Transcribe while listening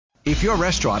If your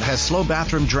restaurant has slow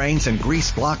bathroom drains and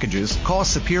grease blockages, call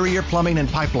Superior Plumbing and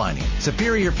Pipelining.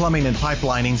 Superior Plumbing and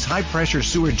Pipelining's high-pressure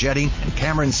sewer jetting and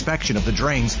camera inspection of the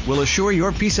drains will assure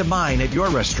your peace of mind at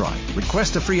your restaurant.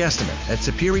 Request a free estimate at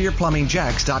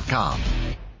SuperiorPlumbingJacks.com.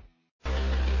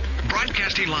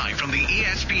 Broadcasting live from the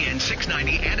ESPN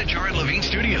 690 Anajar and Levine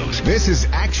studios. This is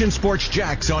Action Sports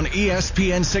Jacks on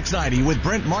ESPN 690 with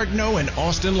Brent Martineau and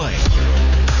Austin Lane.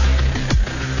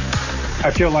 I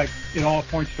feel like it all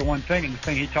points to one thing, and the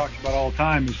thing he talks about all the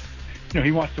time is,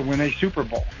 he wants to win a Super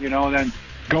Bowl, and then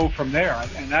go from there.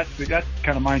 And that's the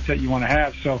kind of mindset you want to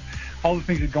have. So all the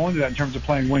things that go into that in terms of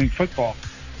playing winning football,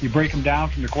 you break them down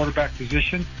from the quarterback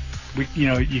position.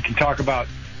 You can talk about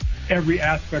every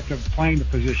aspect of playing the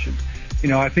position.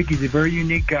 I think he's a very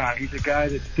unique guy. He's a guy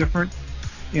that's different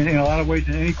in a lot of ways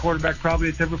than any quarterback probably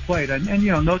that's ever played. And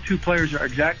no two players are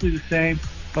exactly the same.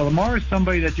 But Lamar is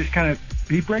somebody that just kind of,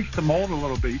 he breaks the mold a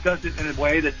little bit. He does it in a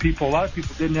way that a lot of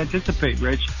people didn't anticipate,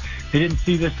 Rich. They didn't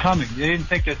see this coming. They didn't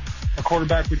think that a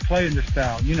quarterback would play in this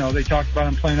style. They talked about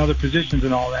him playing other positions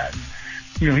and all that.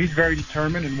 And, he's very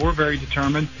determined, and we're very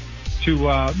determined to,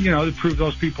 to prove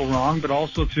those people wrong, but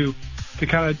also to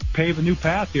kind of pave a new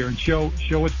path here and show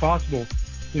what's possible,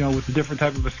 with a different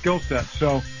type of a skill set.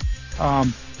 So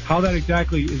how that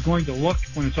exactly is going to look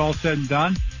when it's all said and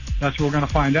done, that's what we're going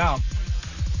to find out.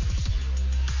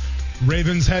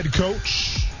 Ravens head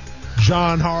coach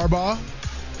John Harbaugh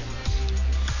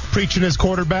preaching his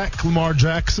quarterback, Lamar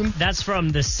Jackson. That's from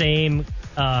the same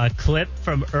clip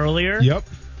from earlier. Yep.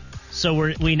 So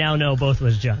we now know both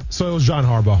was John. So it was John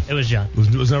Harbaugh. It was John.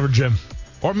 It was never Jim.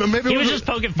 Or maybe he was just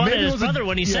poking fun at his brother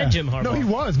when he said Jim Harbaugh. No, he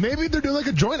was. Maybe they're doing like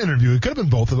a joint interview. It could have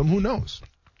been both of them. Who knows?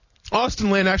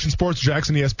 Austin Lane, Action Sports,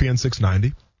 Jackson, ESPN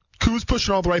 690. Cous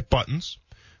pushing all the right buttons.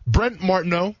 Brent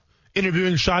Martineau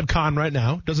interviewing Shad Khan right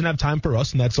now. Doesn't have time for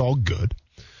us, and that's all good.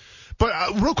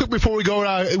 But real quick before we go,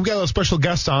 we got a special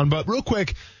guest on, but real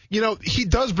quick, he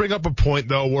does bring up a point,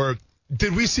 though, where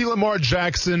did we see Lamar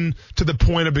Jackson to the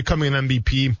point of becoming an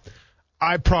MVP?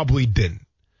 I probably didn't.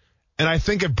 And I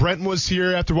think if Brent was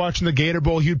here after watching the Gator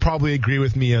Bowl, he'd probably agree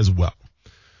with me as well.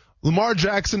 Lamar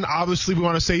Jackson, obviously, we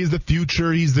want to say he's the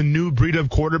future. He's the new breed of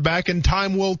quarterback, and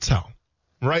time will tell,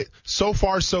 right? So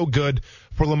far, so good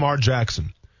for Lamar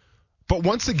Jackson. But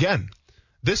once again,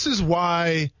 this is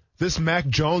why this Mac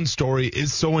Jones story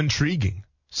is so intriguing.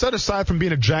 Set aside from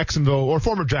being a Jacksonville or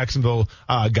former Jacksonville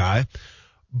guy,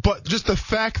 but just the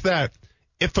fact that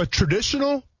if a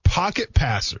traditional pocket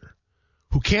passer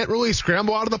who can't really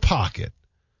scramble out of the pocket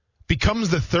becomes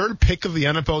the third pick of the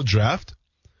NFL draft,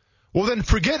 well, then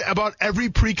forget about every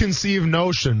preconceived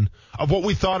notion of what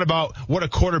we thought about what a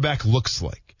quarterback looks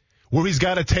like, where he's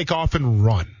got to take off and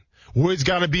run, where he's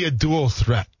got to be a dual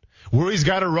threat, where he's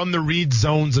got to run the read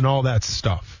zones and all that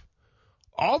stuff.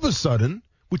 All of a sudden,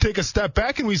 we take a step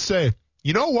back and we say,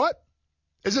 you know what?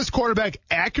 Is this quarterback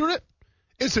accurate?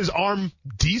 Is his arm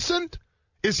decent?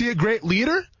 Is he a great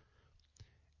leader?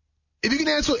 If you can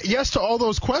answer yes to all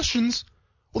those questions,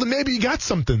 well, then maybe you got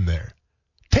something there.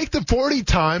 Take the 40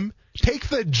 time, take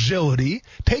the agility,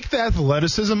 take the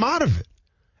athleticism out of it,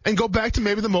 and go back to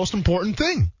maybe the most important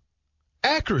thing,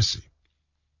 accuracy.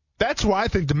 That's why I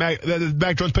think the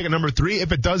Mac Jones pick at number 3,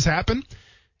 if it does happen,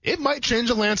 it might change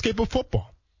the landscape of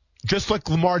football. Just like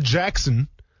Lamar Jackson,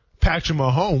 Patrick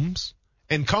Mahomes,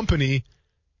 and company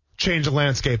changed the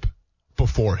landscape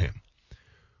before him.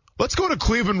 Let's go to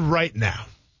Cleveland right now.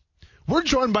 We're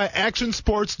joined by Action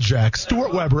Sports Jack,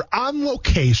 Stuart Webber, on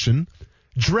location,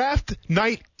 draft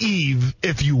night eve,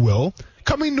 if you will,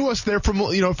 coming to us there from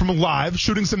live,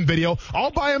 shooting some video, all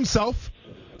by himself.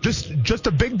 Just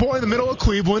a big boy in the middle of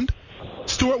Cleveland.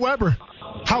 Stuart Webber,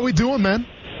 how we doing, man?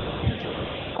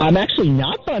 I'm actually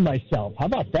not by myself. How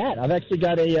about that? I've actually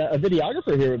got a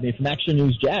videographer here with me from Action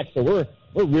News Jack, so we're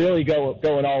really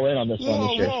going all in on this one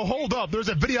this year. Whoa, hold up. There's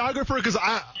a videographer? Because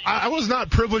I was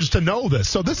not privileged to know this.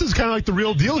 So this is kind of like the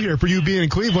real deal here for you being in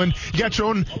Cleveland. You got your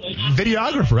own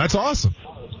videographer. That's awesome.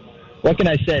 What can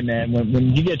I say, man?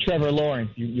 When you get Trevor Lawrence,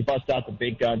 you bust out the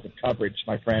big guns of coverage,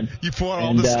 my friend. You pull out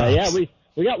all the stuff.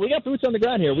 Yeah, we got boots on the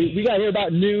ground here. We got here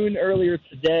about noon earlier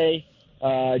today.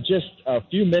 Just a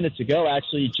few minutes ago,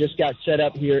 actually, just got set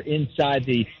up here inside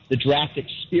the draft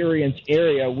experience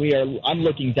area. I'm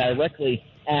looking directly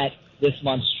at this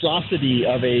monstrosity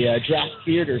of a draft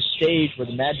theater stage where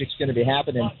the magic's going to be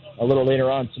happening a little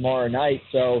later on tomorrow night.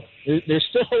 So there's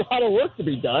still a lot of work to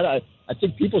be done. I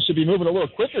think people should be moving a little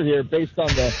quicker here based on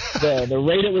the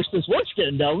rate at which this work's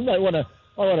getting done. I want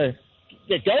to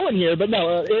get going here, but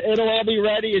no, it'll all be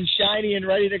ready and shiny and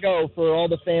ready to go for all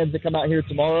the fans that come out here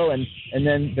tomorrow, and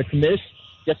then the commish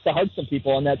gets to hug some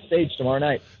people on that stage tomorrow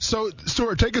night. So,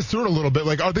 Stuart, take us through it a little bit.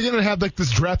 Like, are they going to have like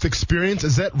this draft experience?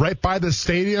 Is that right by the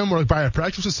stadium or by a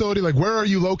practice facility? Like, where are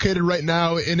you located right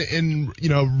now in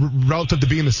relative to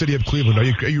being the city of Cleveland?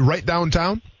 Are you right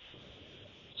downtown?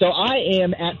 So I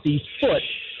am at the foot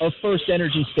of First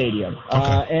Energy Stadium,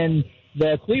 and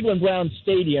the Cleveland Browns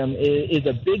Stadium is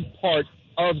a big part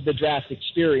of the draft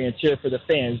experience here for the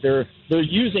fans. They're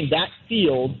using that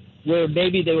field where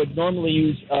maybe they would normally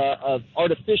use an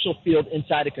artificial field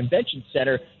inside a convention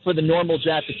center for the normal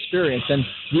draft experience. And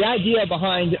the idea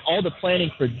behind all the planning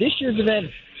for this year's event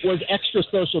was extra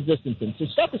social distancing. So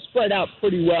stuff is spread out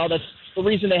pretty well. That's the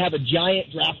reason they have a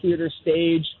giant draft theater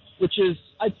stage, which is,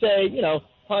 I'd say,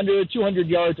 100, 200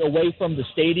 yards away from the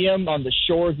stadium on the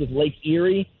shores of Lake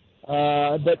Erie.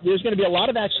 But there's going to be a lot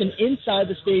of action inside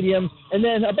the stadium, and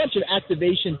then a bunch of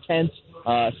activation tents,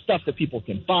 stuff that people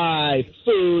can buy,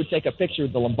 food, take a picture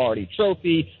of the Lombardi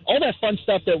Trophy, all that fun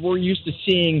stuff that we're used to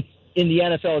seeing in the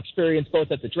NFL experience,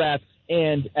 both at the draft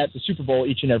and at the Super Bowl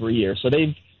each and every year. So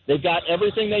they've got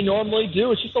everything they normally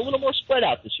do. It's just a little more spread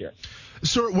out this year.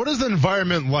 So what is the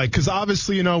environment like? Because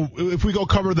obviously, if we go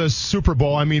cover the Super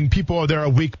Bowl, I mean, people are there a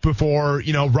week before,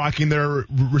 rocking their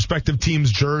respective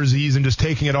teams' jerseys and just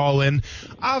taking it all in.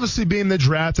 Obviously, being the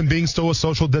draft and being still with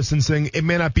social distancing, it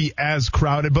may not be as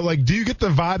crowded. But, do you get the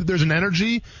vibe that there's an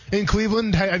energy in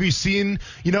Cleveland? Have you seen,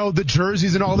 the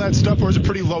jerseys and all that stuff, or is it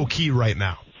pretty low-key right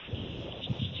now?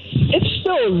 It's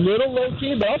still a little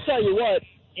low-key, but I'll tell you what.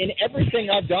 In everything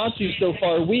I've gone to so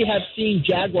far, we have seen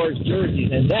Jaguars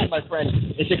jerseys, and that, my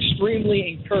friend, is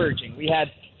extremely encouraging. We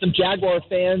had some Jaguar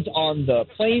fans on the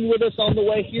plane with us on the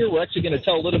way here. We're actually going to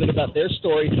tell a little bit about their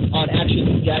story on Action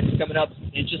and Jags coming up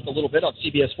in just a little bit on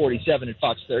CBS 47 and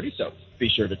Fox 30, so be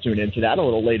sure to tune into that a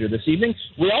little later this evening.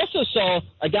 We also saw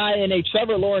a guy in a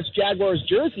Trevor Lawrence Jaguars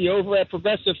jersey over at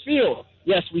Progressive Field.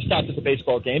 Yes, we stopped at the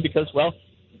baseball game because, well,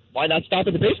 why not stop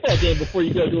at the baseball game before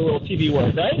you go do a little TV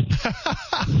work, right?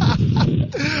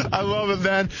 I love it,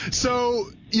 man. So,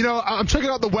 I'm checking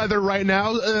out the weather right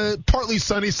now. Partly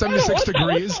sunny, 76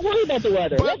 degrees. Let's not worry about the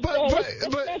weather.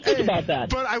 But think about that.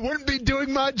 But I wouldn't be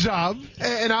doing my job.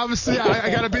 And obviously, I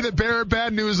got to be the bearer of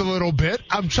bad news a little bit.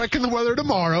 I'm checking the weather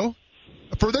tomorrow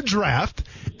for the draft.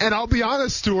 And I'll be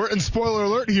honest, Stuart, and spoiler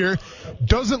alert here,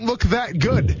 doesn't look that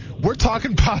good. We're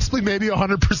talking possibly maybe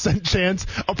 100% chance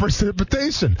of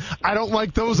precipitation. I don't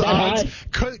like those odds.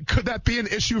 Could that be an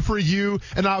issue for you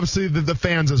and obviously the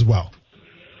fans as well?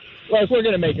 Well, we're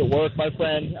going to make it work, my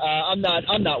friend. I'm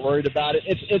not worried about it.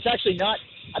 It's actually not.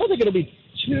 I don't think it'll be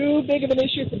too big of an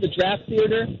issue for the draft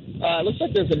theater. It looks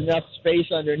like there's enough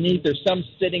space underneath. There's some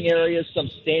sitting areas, some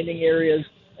standing areas.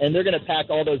 And they're going to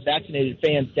pack all those vaccinated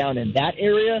fans down in that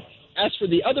area. As for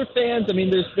the other fans, I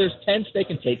mean, there's tents they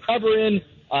can take cover in.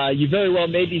 You very well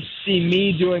maybe see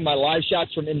me doing my live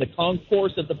shots from in the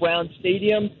concourse of the Browns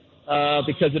Stadium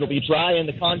because it'll be dry in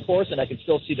the concourse and I can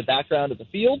still see the background of the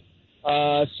field.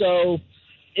 So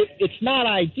it's not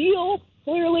ideal,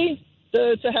 clearly,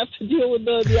 to have to deal with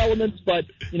the elements, but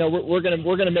we're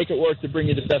gonna make it work to bring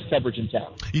you the best coverage in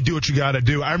town. You do what you got to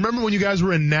do. I remember when you guys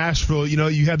were in Nashville,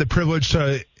 you had the privilege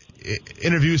to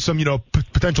interview some,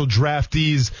 potential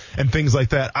draftees and things like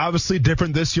that. Obviously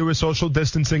different this year with social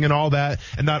distancing and all that,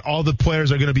 and not all the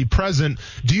players are going to be present.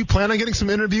 Do you plan on getting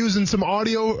some interviews and some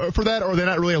audio for that, or are they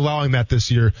not really allowing that this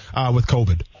year with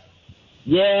COVID?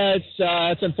 Yeah,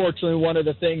 it's unfortunately one of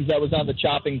the things that was on the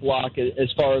chopping block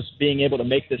as far as being able to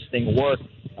make this thing work.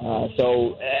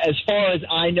 So as far as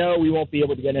I know, we won't be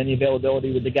able to get any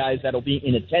availability with the guys that'll be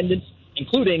in attendance,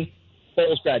 including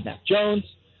Bulls grad Mac Jones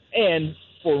and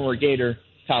former Gator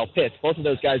Kyle Pitts. Both of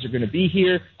those guys are going to be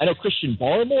here. I know Christian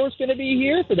Barmore is going to be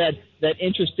here for that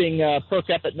interesting perk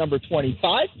up at number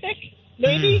 25 pick,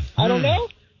 maybe. I don't know.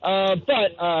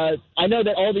 But I know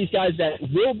that all these guys that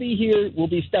will be here will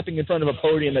be stepping in front of a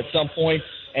podium at some point,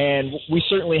 and we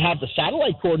certainly have the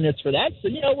satellite coordinates for that. So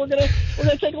we're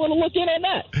gonna take a little look in on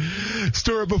that.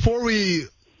 Stuart, before we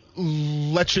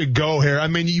let you go here, I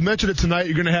mean, you mentioned it tonight.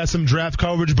 You're going to have some draft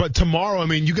coverage, but tomorrow, I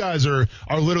mean, you guys are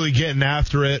literally getting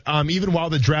after it. Even while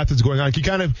the draft is going on, can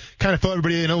you kind of fill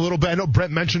everybody in a little bit? I know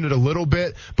Brent mentioned it a little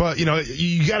bit, but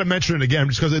you got to mention it again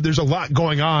just because there's a lot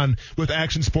going on with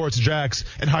Action Sports Jax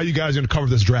and how you guys are going to cover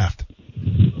this draft.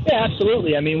 Yeah,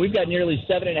 absolutely. I mean, we've got nearly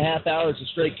 7.5 hours of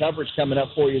straight coverage coming up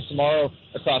for you tomorrow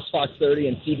across Fox 30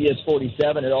 and CBS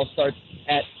 47. It all starts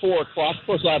at 4 o'clock. Of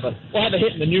course, we'll have a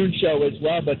hit in the noon show as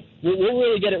well, but we'll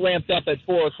really get it ramped up at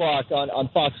 4 o'clock on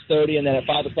Fox 30 and then at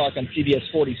 5 o'clock on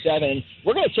CBS 47. And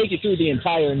we're going to take you through the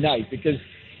entire night because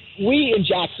we in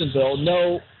Jacksonville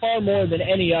know far more than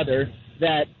any other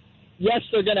that, yes,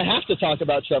 they're going to have to talk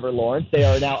about Trevor Lawrence. They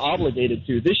are now obligated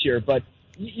to this year, but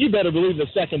you better believe the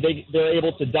second they're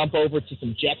able to dump over to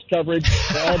some Jets coverage,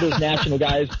 all those national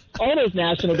guys are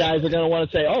going to want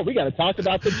to say, oh, we got to talk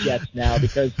about the Jets now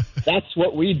because that's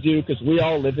what we do because we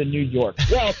all live in New York.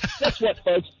 Well, guess what,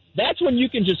 folks? That's when you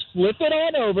can just flip it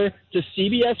on over to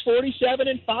CBS 47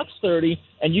 and Fox 30,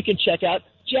 and you can check out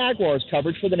Jaguars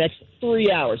coverage for the next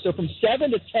 3 hours. So from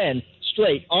 7 to 10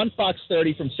 straight on Fox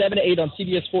 30, from 7 to 8 on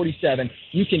CBS 47,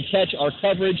 you can catch our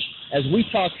coverage as we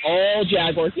talk all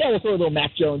Jaguars. Yeah, we'll throw a little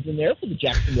Mac Jones in there for the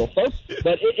Jacksonville folks,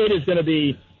 but it is going to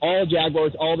be all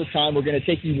Jaguars all the time. We're going to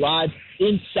take you live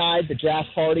inside the draft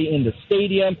party in the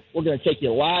stadium. We're going to take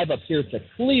you live up here to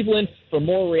Cleveland for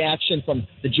more reaction from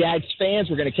the Jags fans.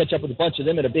 We're going to catch up with a bunch of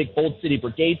them at a big Old City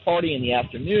Brigade party in the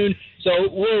afternoon. So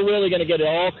we're really going to get it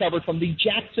all covered from the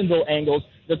Jacksonville angles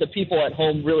that the people at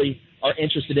home really are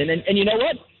interested in. And you know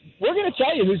what? We're going to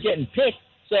tell you who's getting picked.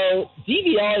 So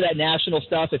DVR that national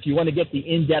stuff if you want to get the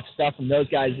in-depth stuff from those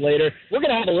guys later. We're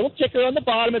going to have a little ticker on the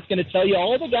bottom. It's going to tell you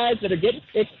all the guys that are getting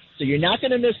picked, so you're not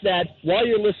going to miss that while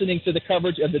you're listening to the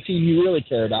coverage of the team you really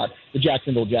care about, the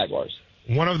Jacksonville Jaguars.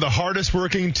 One of the hardest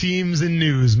working teams in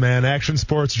news, man. Action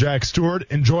Sports, Jack Stewart.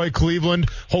 Enjoy Cleveland.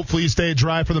 Hopefully you stay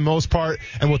dry for the most part,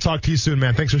 and we'll talk to you soon,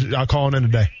 man. Thanks for calling in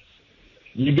today.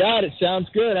 You got it. Sounds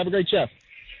good. Have a great show.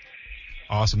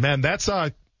 Awesome, man. That's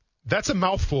a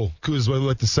mouthful, Cous, what I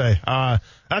like to say.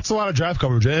 That's a lot of draft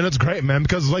coverage, and it's great, man,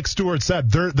 because like Stuart said,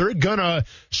 they're gonna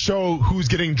show who's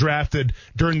getting drafted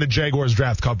during the Jaguars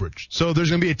draft coverage. So there's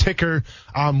gonna be a ticker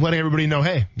letting everybody know,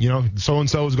 hey,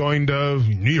 so-and-so is going to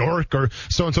New York or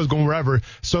so-and-so is going wherever.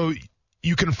 So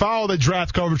you can follow the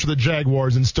draft coverage for the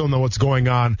Jaguars and still know what's going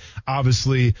on,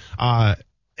 obviously,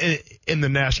 in the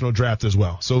national draft as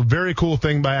well. So very cool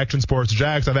thing by Action Sports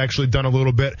Jags. I've actually done a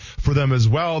little bit for them as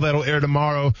well. That'll air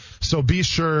tomorrow. So be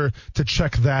sure to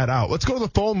check that out. Let's go to the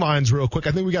phone lines real quick.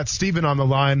 I think we got Steven on the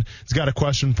line. He's got a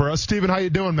question for us. Steven, how you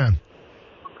doing, man?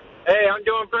 Hey, I'm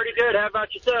doing pretty good. How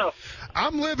about yourself?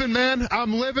 I'm living, man.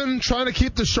 I'm living, trying to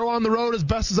keep the show on the road as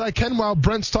best as I can while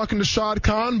Brent's talking to Shad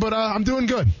Khan, but I'm doing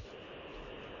good.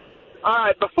 All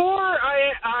right, before I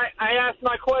ask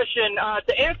my question,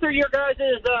 to answer your guys'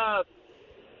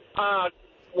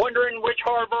 wondering which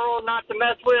Harborough not to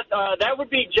mess with, that would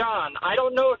be John. I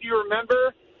don't know if you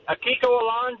remember Kiko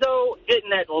Alonso getting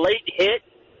that late hit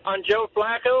on Joe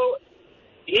Flacco.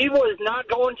 He was not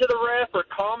going to the ref or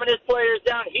calming his players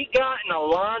down. He got in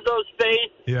Alonso's face,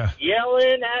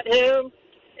 yelling at him,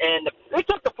 and it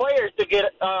took the players to get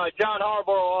John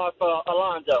Harborough off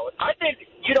Alonso. I think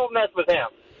you don't mess with him.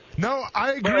 No,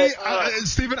 I agree.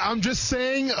 Steven, I'm just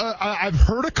saying I've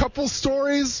heard a couple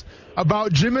stories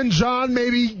about Jim and John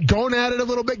maybe going at it a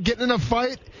little bit, getting in a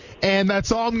fight, and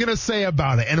that's all I'm going to say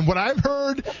about it. And what I've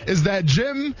heard is that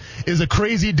Jim is a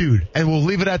crazy dude, and we'll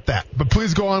leave it at that. But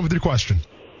please go on with your question.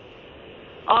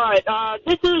 All right.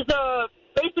 This is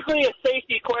basically a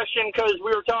safety question because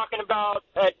we were talking about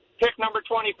at pick number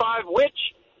 25, which –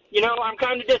 I'm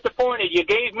kind of disappointed. You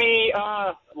gave me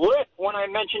lip when I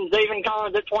mentioned Zaven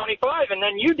Collins at 25, and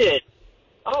then you did.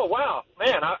 Oh, wow.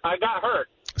 Man, I got hurt.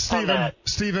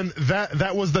 Steven,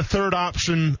 that was the third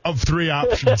option of three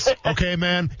options. Okay,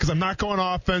 man? Because I'm not going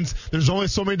offense. There's only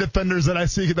so many defenders that I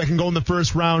see that can go in the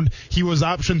first round. He was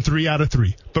option 3 out of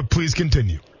 3. But please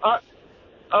continue.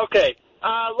 Okay.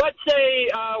 Let's say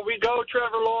we go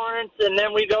Trevor Lawrence and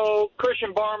then we go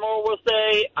Christian Barmore. We'll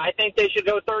say I think they should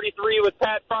go 33 with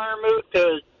Pat Freiermuth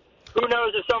because who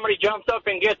knows if somebody jumps up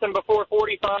and gets him before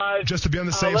 45. Just to be on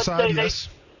the safe side, yes.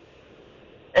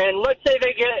 And let's say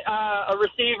they get a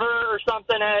receiver or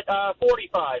something at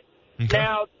 45. Okay.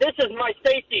 Now, this is my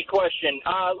safety question.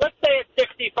 Let's say at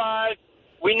 65,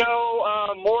 we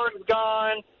know Morgan's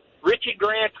gone, Richie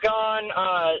Grant's gone,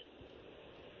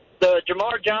 the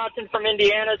Jamar Johnson from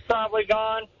Indiana is probably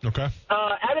gone. Okay.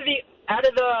 Out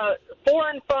of the 4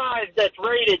 and 5 that's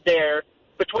rated there,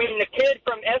 between the kid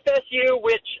from FSU,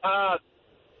 which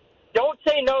don't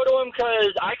say no to him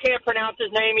because I can't pronounce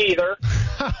his name either.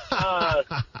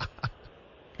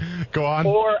 Go on.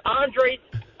 Or Andre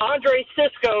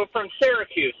Cisco from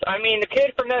Syracuse. I mean, the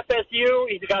kid from FSU,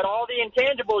 he's got all the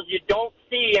intangibles you don't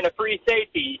see in a free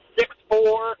safety.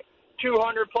 6'4",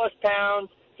 200-plus pounds.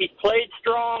 He's played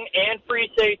strong and free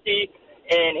safety,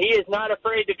 and he is not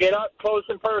afraid to get up close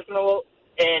and personal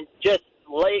and just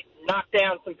knock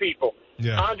down some people.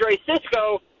 Yeah. Andre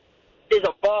Cisco is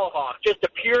a ball hawk, just a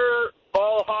pure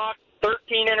ball hawk,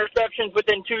 13 interceptions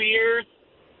within 2 years.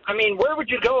 I mean, where would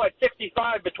you go at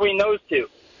 65 between those two?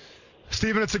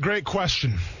 Steven, it's a great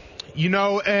question.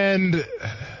 And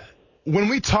when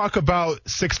we talk about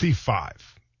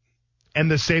 65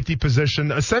 and the safety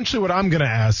position, essentially what I'm going to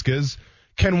ask is,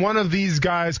 Can one of these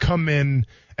guys come in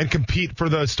and compete for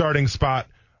the starting spot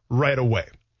right away?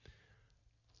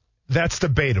 That's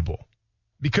debatable.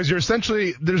 Because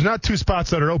there's not two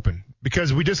spots that are open.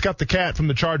 Because we just got the cat from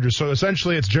the Chargers, so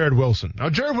essentially it's Jared Wilson. Now,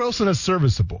 Jared Wilson is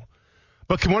serviceable.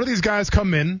 But can one of these guys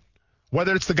come in,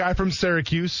 whether it's the guy from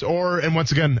Syracuse and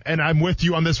once again, and I'm with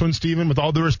you on this one, Steven, with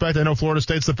all due respect, I know Florida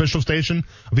State's the official station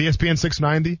of ESPN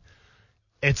 690.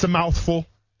 It's a mouthful,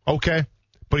 okay?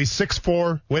 But he's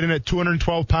 6'4", weighing in at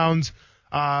 212 pounds.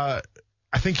 I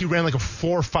think he ran like a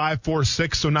 4.5,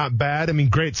 4.6, so not bad. I mean,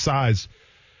 great size.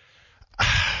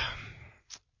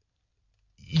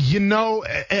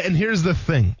 And here's the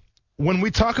thing. When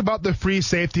we talk about the free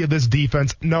safety of this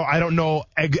defense, no, I don't know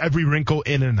every wrinkle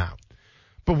in and out.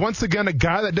 But once again, a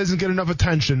guy that doesn't get enough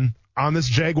attention on this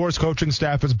Jaguars coaching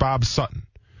staff is Bob Sutton,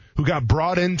 who got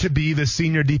brought in to be the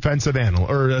senior defensive analyst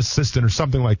or assistant or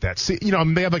something like that. See,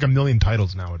 they have like a million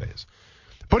titles nowadays.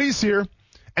 But he's here,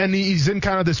 and he's in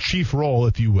kind of this chief role,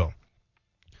 if you will.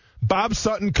 Bob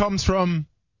Sutton comes from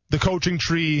the coaching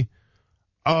tree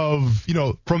of,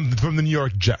 from the New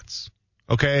York Jets.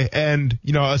 Okay? And,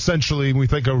 essentially when we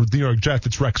think of the New York Jets,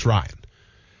 it's Rex Ryan.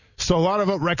 So a lot of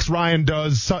what Rex Ryan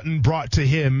does, Sutton brought to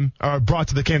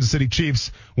the Kansas City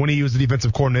Chiefs when he was the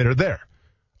defensive coordinator there.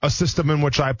 A system in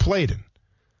which I played in.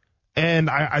 And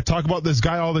I talk about this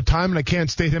guy all the time, and I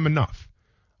can't state him enough.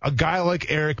 A guy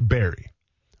like Eric Berry,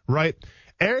 right?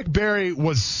 Eric Berry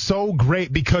was so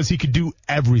great because he could do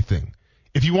everything.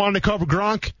 If you wanted to cover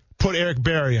Gronk, put Eric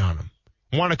Berry on him.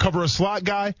 Want to cover a slot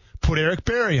guy? Put Eric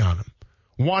Berry on him.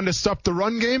 Want to stop the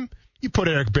run game? You put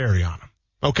Eric Berry on him.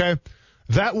 Okay?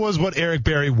 That was what Eric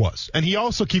Berry was. And he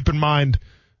also, keep in mind,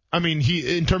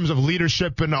 in terms of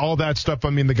leadership and all that stuff,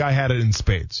 the guy had it in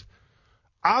spades.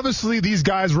 Obviously, these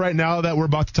guys right now that we're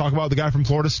about to talk about, the guy from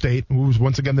Florida State, who's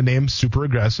once again the name super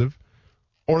aggressive,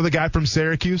 or the guy from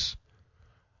Syracuse,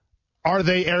 are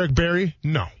they Eric Berry?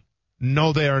 No.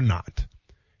 No, they are not.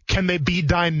 Can they be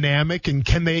dynamic and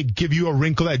can they give you a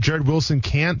wrinkle that Jared Wilson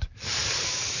can't?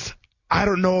 I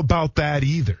don't know about that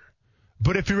either.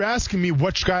 But if you're asking me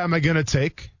which guy am I going to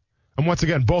take, and once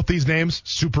again, both these names,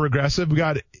 super aggressive. We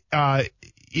got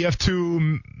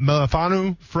EF2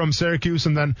 Malafanu from Syracuse,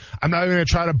 and then I'm not even going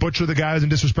to try to butcher the guys and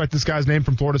disrespect this guy's name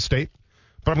from Florida State,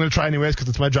 but I'm going to try anyways because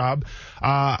it's my job.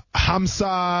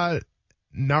 Hamza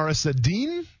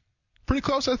Narasadine, pretty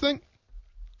close, I think.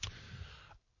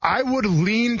 I would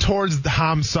lean towards the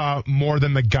Hamza more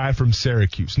than the guy from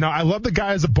Syracuse. Now, I love the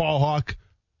guy as a ball hawk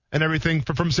and everything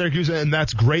from Syracuse, and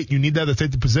that's great. You need that at the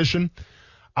safety position.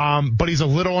 But he's a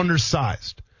little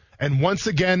undersized. And once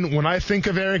again, when I think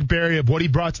of Eric Berry, of what he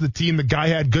brought to the team, the guy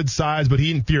had good size, but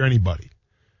he didn't fear anybody.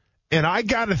 And I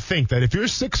got to think that if you're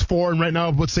 6'4", and right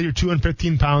now, let's say you're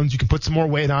 215 pounds, you can put some more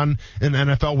weight on in the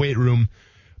NFL weight room.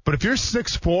 But if you're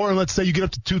 6'4", and let's say you get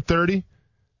up to 230,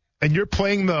 and you're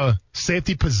playing the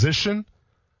safety position,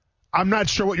 I'm not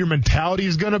sure what your mentality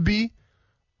is going to be.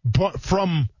 But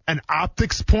from an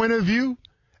optics point of view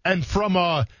and from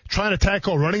a trying to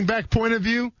tackle a running back point of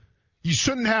view, you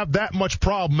shouldn't have that much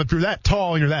problem if you're that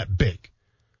tall and you're that big.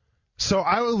 So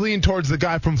I would lean towards the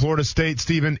guy from Florida State,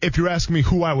 Steven, if you're asking me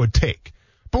who I would take.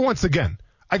 But once again,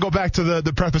 I go back to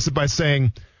the preface it by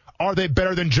saying, are they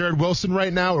better than Jared Wilson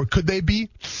right now, or could they be?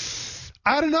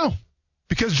 I don't know.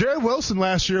 Because Jared Wilson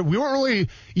last year, we weren't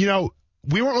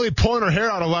really pulling our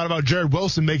hair out a lot about Jared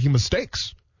Wilson making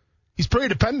mistakes. He's pretty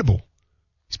dependable.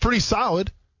 He's pretty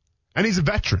solid. And he's a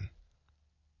veteran.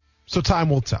 So time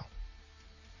will tell.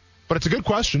 But it's a good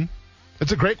question.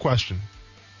 It's a great question.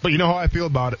 But you know how I feel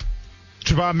about it.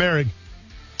 Javon Merrick,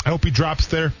 I hope he drops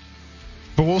there.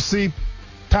 But we'll see.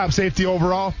 Top safety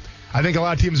overall. I think a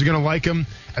lot of teams are going to like him.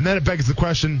 And then it begs the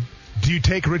question, do you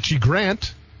take Richie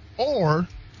Grant or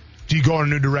do you go in a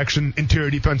new direction, interior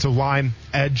defensive line,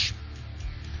 edge?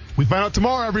 We find out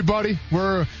tomorrow, everybody.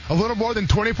 We're a little more than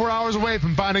 24 hours away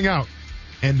from finding out.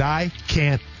 And I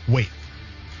can't wait.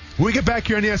 When we get back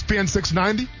here on ESPN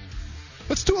 690,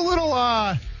 let's do a little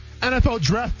NFL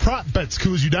draft prop bets.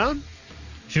 Cous, you down?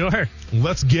 Sure.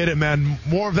 Let's get it, man.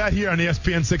 More of that here on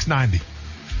ESPN 690.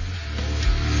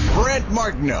 Brent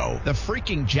Martineau. The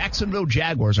freaking Jacksonville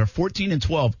Jaguars are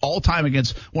 14-12 all time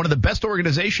against one of the best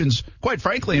organizations, quite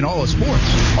frankly, in all of sports.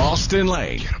 Austin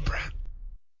Lane. Get him, Brent.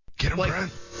 Get him,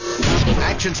 Brent.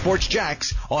 Action Sports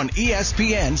Jacks on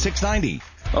ESPN 690.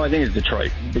 Oh, I think it's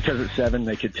Detroit. Because at 7,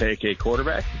 they could take a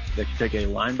quarterback, they could take a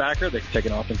linebacker, they could take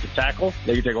an offensive tackle,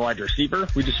 they could take a wide receiver.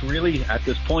 We just really, at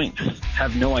this point,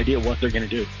 have no idea what they're going to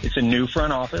do. It's a new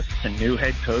front office, it's a new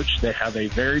head coach. They have a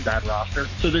very bad roster.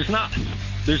 So there's not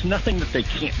there's nothing that they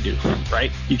can't do,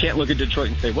 right? You can't look at Detroit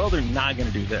and say, well, they're not going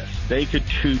to do this. They could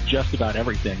do just about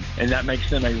everything, and that makes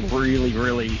them a really,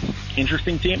 really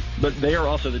interesting team. But they are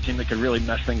also the team that could really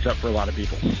mess things up for a lot of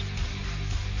people.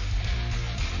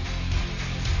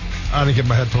 I didn't get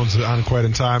my headphones on quite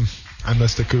in time. I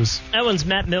missed it, Cous. That one's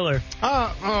Matt Miller.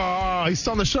 He's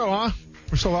still on the show, huh?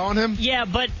 We're still on him? Yeah,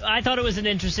 but I thought it was an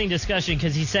interesting discussion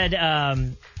because he said,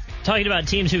 talking about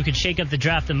teams who could shake up the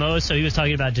draft the most, so he was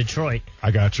talking about Detroit.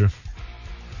 I got you.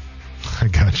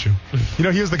 You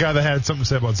know, he was the guy that had something to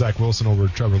say about Zach Wilson over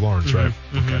Trevor Lawrence, right?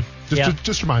 Okay.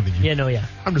 Just reminding you. Yeah.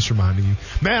 I'm just reminding you.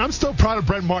 Man, I'm still proud of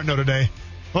Brent Martineau today.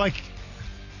 Like,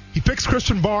 he picks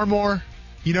Christian Barmore,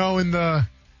 you know, in the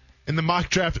mock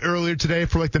draft earlier today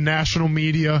for like the national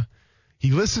media.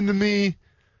 He listened to me.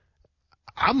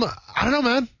 I don't know,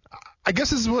 man. I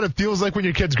guess this is what it feels like when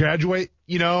your kids graduate,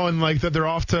 you know, and like that they're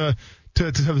off to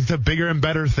bigger and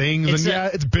better things.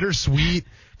 It's bittersweet,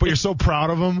 but you're so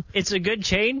proud of them. It's a good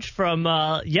change from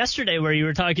yesterday where you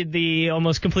were talking the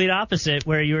almost complete opposite,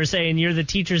 where you were saying you're the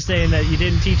teacher saying that you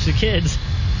didn't teach the kids.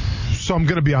 So I'm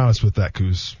going to be honest with that,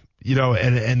 Cous. You know,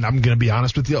 and I'm going to be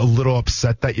honest with you, a little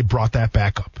upset that you brought that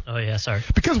back up. Oh, yeah, sorry.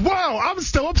 Because, wow, I'm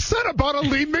still upset about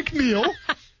Aleem McNeil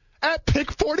at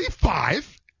pick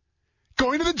 45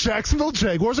 going to the Jacksonville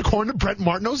Jaguars according to Brent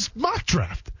Martineau's mock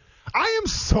draft. I am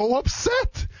so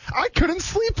upset. I couldn't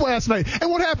sleep last night. And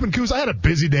what happened, Cous? I had a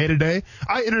busy day today.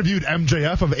 I interviewed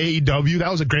MJF of AEW.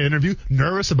 That was a great interview.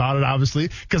 Nervous about it, obviously,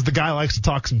 because the guy likes to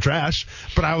talk some trash.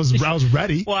 But I was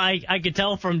ready. Well, I could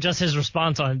tell from just his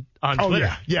response on Twitter.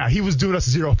 Oh, yeah. He was doing us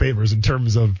zero favors in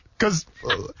terms of – because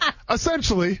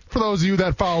essentially, for those of you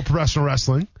that follow professional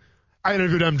wrestling, I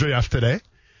interviewed MJF today.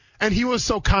 And he was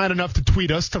so kind enough to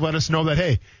tweet us to let us know that,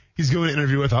 hey, he's doing an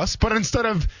interview with us. But instead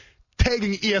of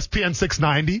tagging ESPN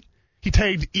 690, he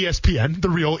tagged ESPN, the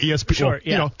real ESPN, sure,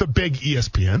 yeah. You know, the big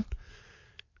ESPN.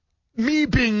 Me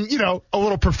being, you know, a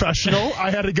little professional, I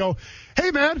had to go,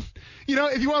 hey, man, you know,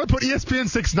 if you want to put ESPN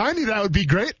 690, that would be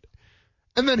great.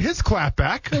 And then his clap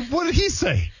back, what did he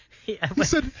say? Yeah, he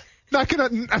said, I'm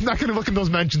not gonna look in those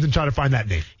mentions and try to find that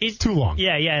name. He's too long.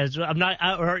 Yeah. I'm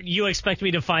not. Or you expect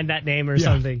me to find that name or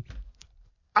something?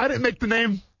 I didn't make the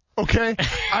name. Okay,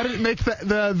 I didn't make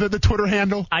the Twitter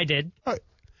handle. I did.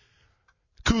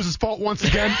 Cous's fault once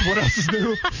again. What else is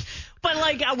new? But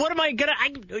like, what am I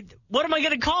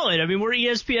gonna call it? I mean, we're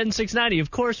ESPN 690.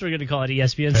 Of course, we're gonna call it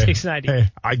ESPN 690.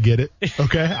 Hey, I get it.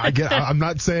 Okay, I get. I'm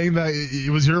not saying that it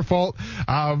was your fault,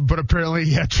 but apparently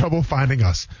he had trouble finding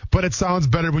us. But it sounds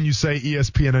better when you say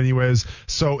ESPN, anyways.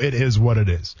 So it is what it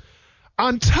is.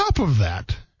 On top of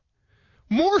that,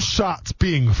 more shots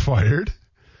being fired,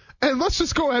 and let's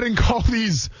just go ahead and call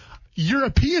these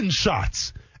European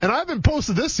shots. And I haven't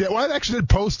posted this yet. Well, I actually did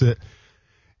post it.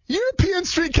 European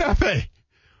Street Cafe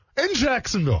in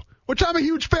Jacksonville, which I'm a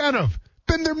huge fan of.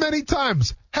 Been there many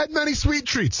times. Had many sweet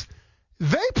treats.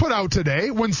 They put out today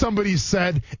when somebody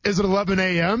said, is it 11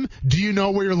 a.m.? Do you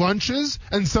know where your lunch is?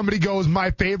 And somebody goes,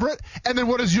 my favorite. And then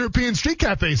what does European Street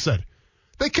Cafe said?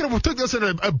 They could have took this in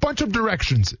a bunch of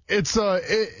directions. It's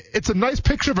a nice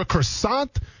picture of a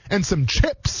croissant and some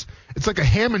chips. It's like a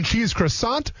ham and cheese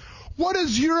croissant. What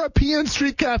does European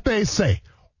Street Cafe say?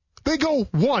 They go,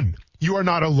 1, you are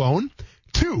not alone.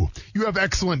 2, you have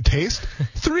excellent taste.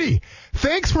 3,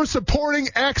 thanks for supporting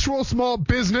actual small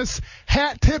business.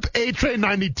 Hat tip A-Train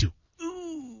 92.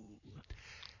 Ooh.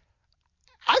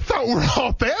 I thought we're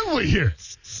all family here.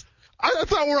 I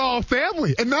thought we're all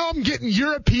family. And now I'm getting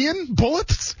European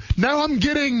bullets. Now I'm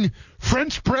getting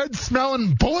French bread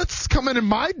smelling bullets coming in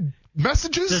my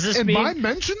messages and my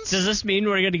mentions. Does this mean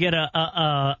we're going to get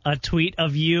a tweet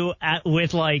of you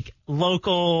with like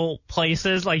local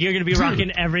places? Like you're going to be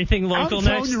rocking everything local I'm next?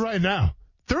 I'm telling you right now,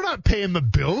 they're not paying the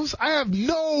bills. I have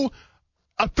no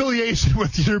affiliation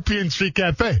with European Street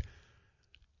Cafe.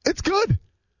 It's good.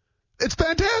 It's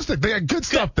fantastic. They got good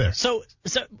stuff there. So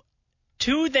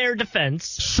to their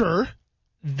defense, sure,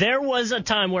 there was a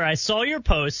time where I saw your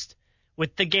post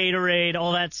with the Gatorade,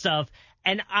 all that stuff,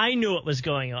 and I knew what was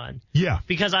going on. Yeah.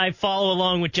 Because I follow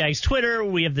along with Jag's Twitter.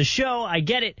 We have the show. I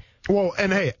get it. Well,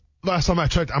 and hey, last time I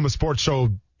checked, I'm a sports show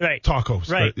talk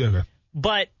host. Right. Yeah, okay.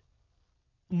 But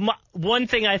one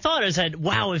thing I thought is that,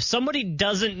 wow, if somebody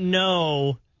doesn't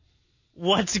know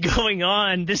what's going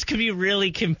on, this could be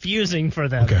really confusing for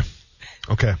them.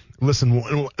 Okay. Listen,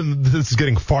 this is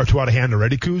getting far too out of hand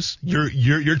already, Cous.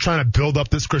 You're trying to build up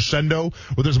this crescendo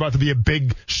where there's about to be a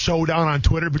big showdown on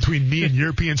Twitter between me and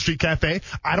European Street Cafe.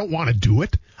 I don't want to do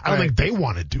it. I don't think they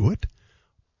want to do it.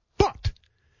 But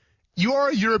you are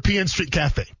a European Street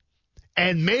Cafe.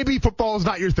 And maybe football is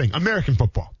not your thing. American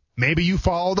football. Maybe you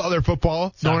follow the other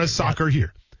football known as soccer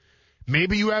here.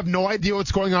 Maybe you have no idea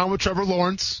what's going on with Trevor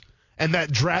Lawrence and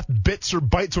that draft bits or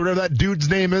bites or whatever that dude's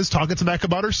name is talking smack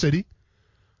about our city.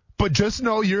 But just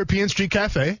know European Street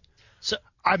Cafe. So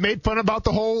I made fun about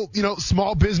the whole,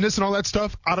 small business and all that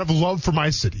stuff out of love for my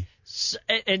city. So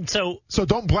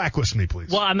don't blacklist me, please.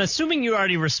 Well, I'm assuming you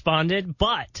already responded,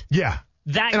 but yeah,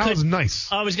 that was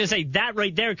nice. I was going to say that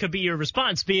right there could be your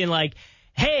response, being like,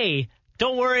 "Hey,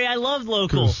 don't worry, I love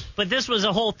local." Cous. But this was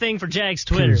a whole thing for Jags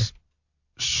Twitter. Cous,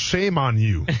 shame on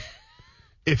you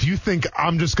if you think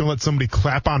I'm just going to let somebody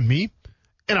clap on me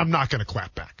and I'm not going to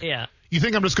clap back. Yeah. You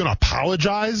think I'm just going to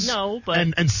apologize? No, but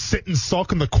and sit and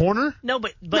sulk in the corner? No,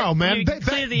 but no, man. You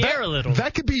clear the air a little.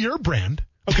 That could be your brand,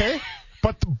 okay?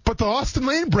 but the Austin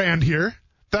Lane brand here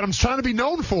that I'm trying to be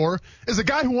known for is a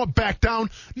guy who won't back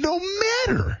down no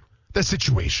matter the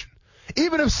situation.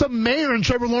 Even if some mayor in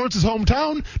Trevor Lawrence's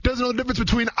hometown doesn't know the difference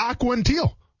between aqua and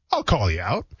teal, I'll call you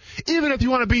out. Even if you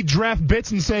want to be draft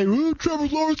bits and say, Trevor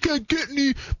Lawrence can't get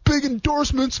any big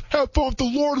endorsements, have fun with the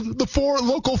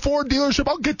local Ford dealership,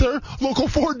 I'll get there, local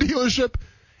Ford dealership.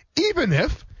 Even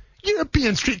if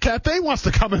European Street Cafe wants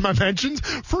to come in my mentions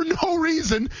for no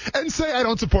reason and say I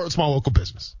don't support small local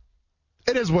business.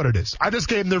 It is what it is. I just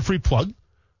gave them their free plug.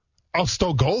 I'll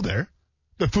still go there.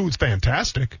 The food's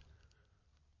fantastic.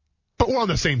 But we're on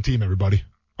the same team, everybody.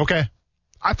 Okay?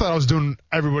 I thought I was doing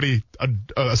everybody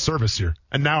a service here,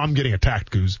 and now I'm getting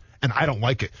attacked, Cous, and I don't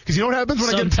like it. Because you know what happens when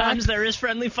I get attacked? Sometimes there is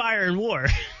friendly fire in war.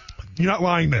 You're not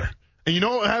lying there. And you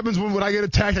know what happens when I get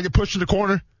attacked, I get pushed in the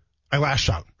corner? I lash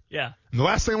out. Yeah. And the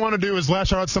last thing I want to do is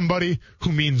lash out at somebody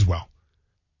who means well.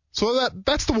 So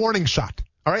that's the warning shot.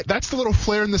 All right? That's the little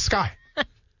flare in the sky.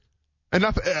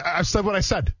 Enough. I've said what I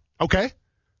said. Okay?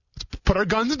 Let's put our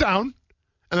guns down,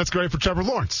 and let's go ready for Trevor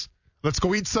Lawrence. Let's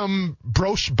go eat some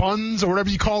broche buns or whatever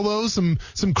you call those,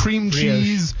 some cream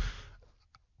cheese.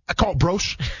 I call it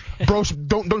broche. Broche,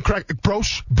 don't correct it.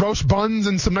 Broche buns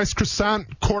and some nice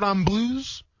croissant cordon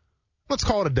bleus. Let's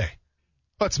call it a day.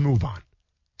 Let's move on.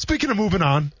 Speaking of moving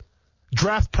on,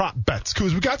 draft prop bets.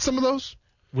 Cous, we got some of those?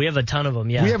 We have a ton of them,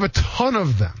 yeah. We have a ton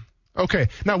of them. Okay.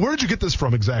 Now, where did you get this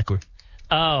from exactly?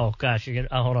 Oh, gosh.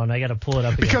 Hold on. I got to pull it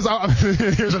up again. Because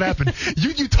here's what happened.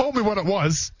 You told me what it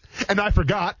was, and I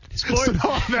forgot. So now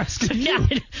I'm asking you.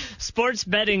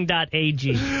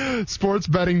 Sportsbetting.ag.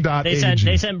 Sportsbetting.ag.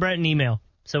 They sent Brent an email.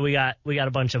 So we got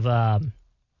a bunch of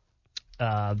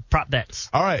prop bets.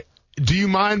 All right. Do you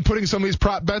mind putting some of these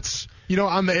prop bets,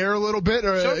 on the air a little bit,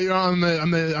 or sure. On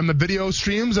the video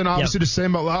streams, and obviously just say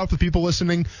them out loud for people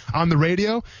listening on the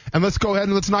radio? And let's go ahead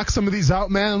and let's knock some of these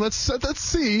out, man. And let's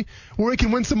see where we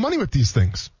can win some money with these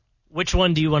things. Which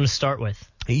one do you want to start with?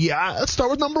 Yeah, let's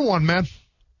start with number one, man.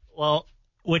 Well,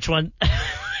 which one?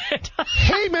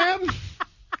 Hey, man.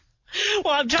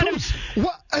 Well, I'm trying to.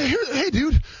 What? Hey,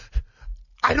 dude.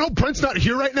 I know Brent's not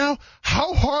here right now.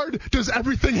 How hard does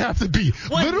everything have to be?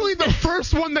 What? Literally the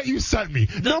first one that you sent me.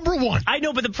 Number one. I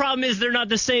know, but the problem is they're not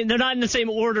the same. They're not in the same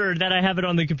order that I have it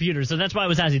on the computer. So that's why I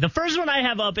was asking. The first one I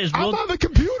have up is. I'm on the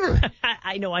computer.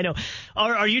 I know.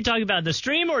 Are you talking about the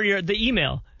stream or the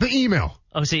email? The email.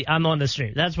 Oh, see, I'm on the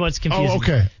stream. That's what's confusing. Oh,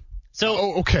 okay.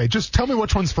 So, okay. Just tell me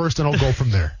which one's first, and I'll go from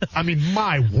there. I mean,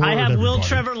 my word. I have everybody. Will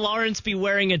Trevor Lawrence be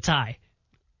wearing a tie?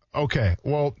 Okay.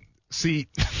 Well, see.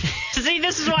 See,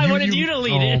 this is why I wanted you to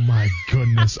lead it. Oh, my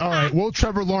goodness. All right. Will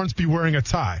Trevor Lawrence be wearing a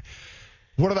tie?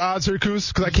 What are the odds here,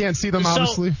 Cous? Because I can't see them,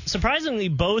 obviously. Surprisingly,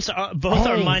 both are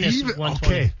minus 120.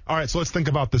 Okay. All right, so let's think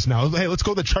about this now. Hey, let's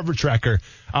go to the Trevor tracker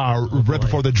right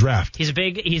before the draft. He's a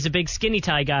big skinny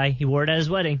tie guy. He wore it at his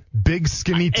wedding. Big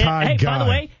skinny tie guy. By the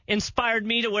way, inspired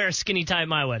me to wear a skinny tie at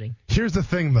my wedding. Here's the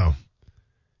thing, though.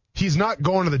 He's not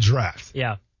going to the draft.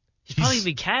 Yeah. He's probably going to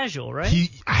be casual, right?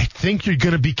 I think you're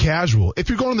going to be casual. If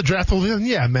you're going to the draft, well, then,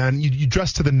 yeah, man, you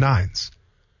dress to the nines.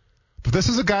 But this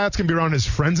is a guy that's going to be around his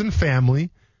friends and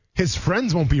family. His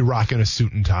friends won't be rocking a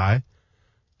suit and tie.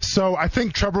 So I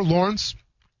think Trevor Lawrence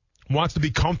wants to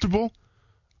be comfortable.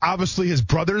 Obviously, his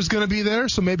brother is going to be there,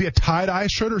 so maybe a tie-dye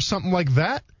shirt or something like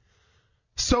that.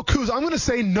 So, Cous, I'm going to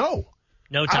say no.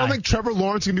 No tie. I don't think Trevor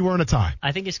Lawrence is going to be wearing a tie.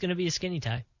 I think it's going to be a skinny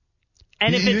tie.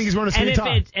 And you think he's wearing a skinny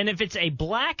tie? And if it's a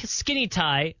black skinny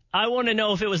tie, I want to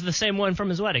know if it was the same one from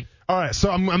his wedding. All right, so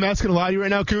I'm asking to lie to you right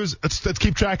now, Cous. Let's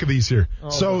keep track of these here.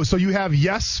 Oh, so you have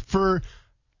yes for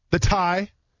the tie,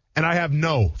 and I have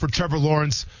no for Trevor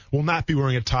Lawrence will not be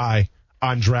wearing a tie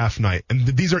on draft night. And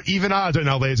these are even odds right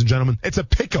now, ladies and gentlemen. It's a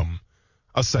pick'em,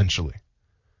 essentially.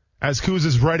 As Cous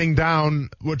is writing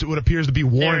down what appears to be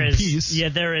War and Peace. Yeah,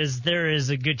 there is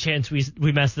a good chance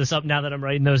we mess this up now that I'm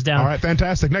writing those down. All right,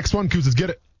 fantastic. Next one, Cous, let's get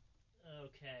it.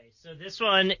 Okay, so this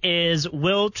one is,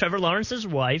 will Trevor Lawrence's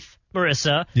wife,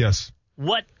 Marissa, yes,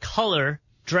 what color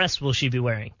dress will she be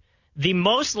wearing? The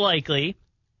most likely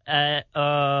at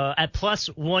plus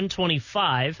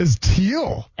 125 is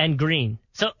teal and green.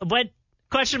 So, what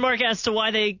question mark as to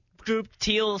why they grouped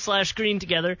teal/green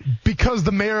together? Because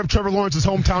the mayor of Trevor Lawrence's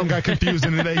hometown got confused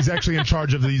and he's actually in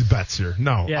charge of these bets here.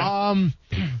 No. Yeah.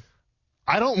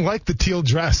 I don't like the teal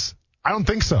dress. I don't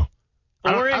think so.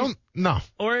 No.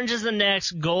 Orange is the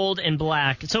next, gold and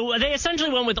black. So they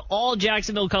essentially went with all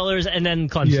Jacksonville colors and then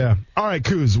Clemson. Yeah. All right,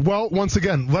 Coos. Well, once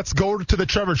again, let's go to the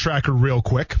Trevor tracker real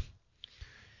quick.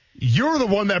 You're the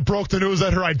one that broke the news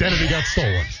that her identity got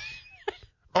stolen.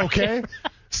 Okay?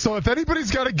 So if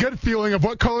anybody's got a good feeling of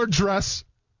what color dress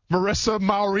Marissa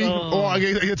Mowry, I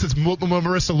guess it's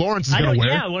Marissa Lawrence is going to wear.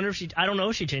 Yeah, I don't know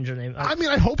if she changed her name. I mean,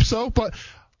 I hope so, but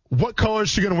what color is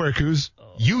she going to wear, Coos?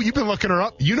 You've been looking her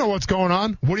up. You know what's going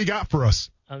on. What do you got for us?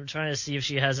 I'm trying to see if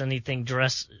she has anything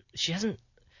dress. She hasn't.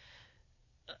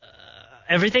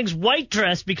 Everything's white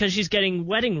dress because she's getting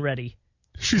wedding ready.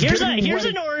 Here's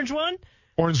an orange one.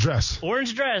 Orange dress.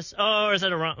 Orange dress. Oh, or is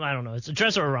that a romper? I don't know. It's a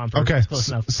dress or a romper. Okay. It's close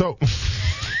enough. So,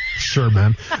 sure,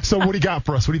 man. So what do you got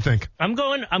for us? What do you think? I'm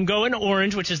going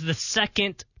orange, which is the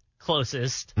second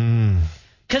closest.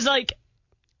 Because,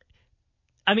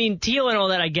 teal and all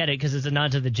that, I get it because it's a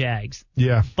nod to the Jags.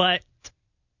 Yeah. But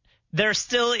there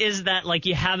still is that,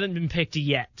 you haven't been picked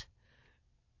yet.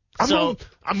 You know what?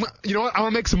 I want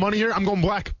to make some money here. I'm going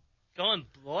black. Going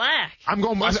black. I'm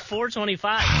going plus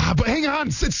 425. But hang on,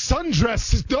 it's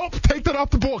sundress. Nope, take that off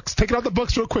the books. Take it off the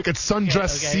books real quick. It's sundress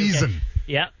season. Okay.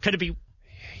 Yeah, could it be?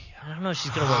 I don't know.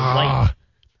 She's gonna wear white.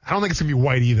 I don't think it's gonna be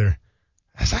white either.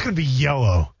 It's not gonna be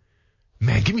yellow.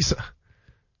 Man, give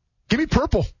me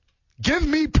purple. Give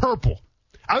me purple.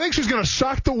 I think she's gonna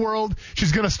shock the world.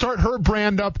 She's gonna start her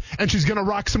brand up, and she's gonna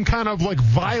rock some kind of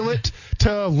violet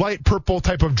to light purple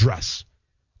type of dress.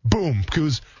 Boom,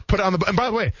 Coos. Put it on the. And by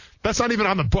the way, that's not even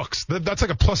on the books. That's like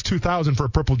a plus 2,000 for a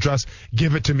purple dress.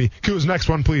 Give it to me, Coos. Next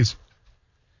one, please.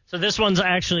 So this one's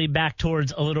actually back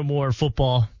towards a little more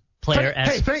football player.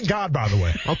 Hey, thank God, by the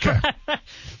way. Okay.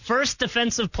 First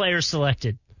defensive player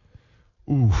selected.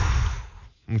 Ooh.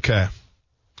 Okay.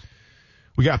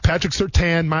 We got Patrick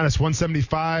Surtain minus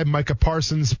 175, Micah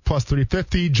Parsons plus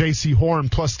 350, J.C. Horn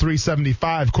plus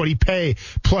 375, Cody Pay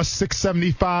plus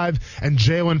 675, and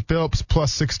Jalen Phillips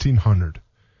plus 1,600.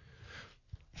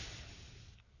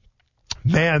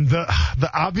 Man, the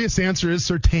obvious answer is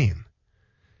Surtain.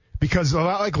 Because a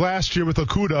lot like last year with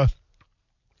Okudah,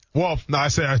 well, no, I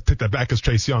take that back as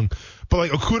Chase Young,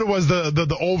 but Okudah was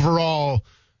the overall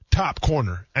top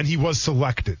corner, and he was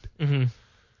selected. Mm-hmm.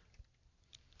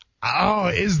 Oh,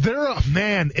 is there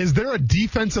a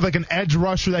defensive, an edge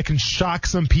rusher that can shock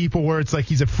some people where it's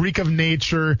he's a freak of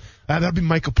nature? That'd be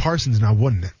Micah Parsons now,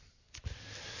 wouldn't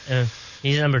it?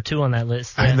 He's number 2 on that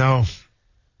list. Yeah. I know.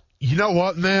 You know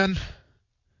what, man?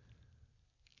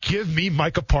 Give me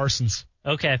Micah Parsons.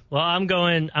 Okay. Well, I'm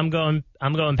going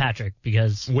Patrick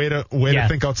because way to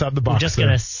think outside the box. I'm just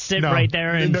gonna sit right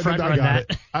there and front run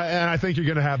that. And I think you're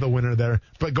gonna have the winner there.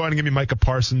 But go ahead and give me Micah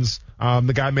Parsons.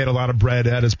 The guy made a lot of bread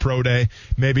at his pro day.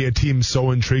 Maybe a team's so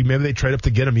intrigued. Maybe they trade up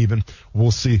to get him even. We'll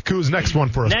see. Coos, next one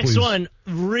for us, next please. one,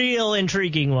 real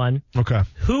intriguing one. Okay.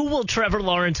 Who will Trevor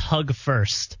Lawrence hug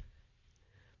first?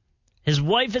 His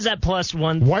wife is at plus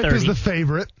 130. Wife is the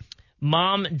favorite.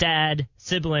 Mom, dad,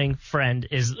 sibling, friend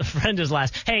is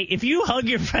last. Hey, if you hug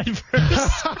your friend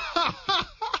first.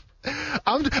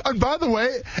 And by the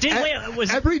way,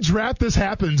 every draft this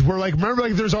happens where remember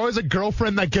there's always a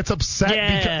girlfriend that gets upset.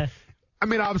 Yeah.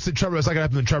 Because, obviously Trevor, it's not gonna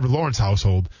happen in the Trevor Lawrence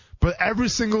household, but every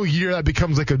single year that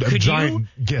becomes a giant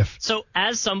gift. So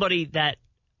as somebody that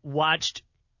watched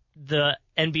the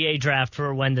NBA draft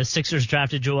for when the Sixers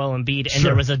drafted Joel Embiid and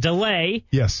there was a delay.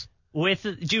 Yes. Do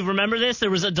you remember this? There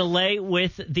was a delay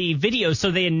with the video, so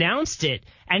they announced it,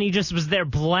 and he just was there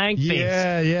blank-faced.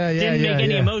 Yeah. Didn't make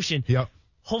any emotion. Yep.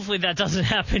 Hopefully that doesn't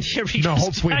happen here because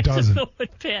hopefully it doesn't.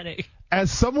 Would panic.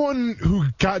 As someone who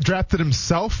got drafted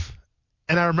himself,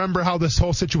 and I remember how this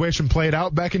whole situation played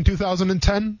out back in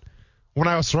 2010 when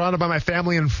I was surrounded by my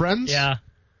family and friends. Yeah.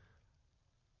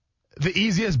 The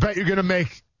easiest bet you're going to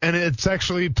make, and it's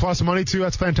actually plus money too,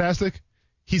 that's fantastic,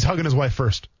 he's hugging his wife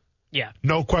first. Yeah.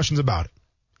 No questions about it.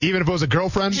 Even if it was a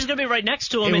girlfriend. She's going to be right next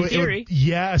to him in theory.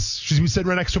 Yes. She's going to be sitting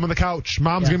right next to him on the couch.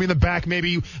 Mom's going to be in the back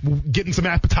maybe getting some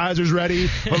appetizers ready.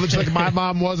 Or looks like my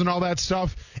mom was and all that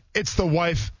stuff. It's the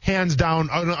wife, hands down,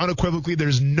 unequivocally.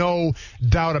 There's no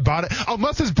doubt about it.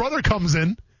 Unless his brother comes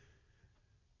in.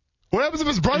 What happens if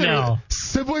his brother? No.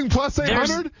 Sibling plus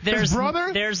 800? His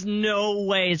brother? There's no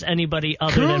ways anybody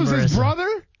other than Marissa. His brother?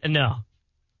 No.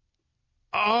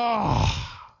 Oh.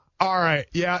 All right.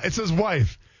 Yeah, it's his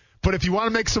wife. But if you want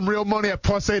to make some real money at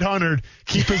plus 800,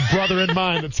 keep his brother in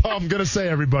mind. That's all I'm going to say,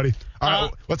 everybody. All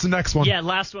right, what's the next one? Yeah,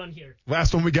 last one here.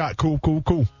 Last one we got. Cool. Let me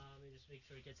just make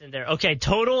sure it gets in there. Okay,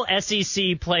 total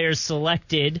SEC players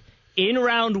selected in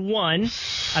round 1.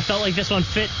 I felt like this one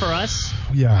fit for us.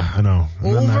 Yeah, I know.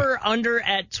 Under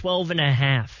at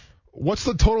 12.5. What's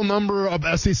the total number of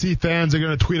SEC fans that are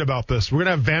going to tweet about this? We're going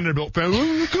to have Vanderbilt fans. Oh,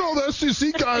 look at all the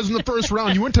SEC guys in the first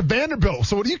round. You went to Vanderbilt,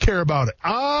 so what do you care about it?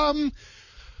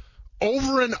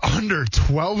 Over and under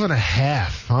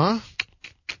 12.5, huh?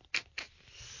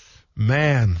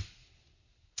 Man.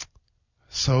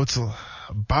 So it's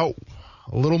about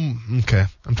a little, okay.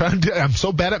 I'm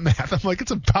so bad at math. I'm like,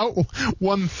 it's about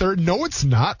 1/3. No, it's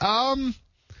not.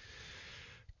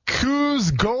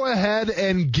 Cous, go ahead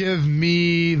and give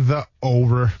me the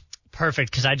over. Perfect,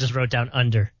 because I just wrote down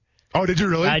under. Oh, did you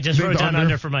really? I just wrote down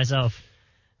under for myself.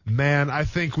 Man, I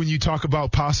think when you talk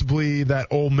about possibly that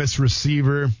Ole Miss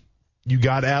receiver, you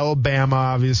got Alabama,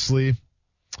 obviously.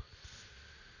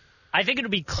 I think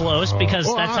it'll be close because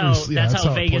that's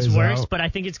how Vegas works, but I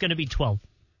think it's going to be 12.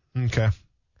 Okay.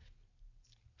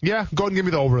 Yeah, go ahead and give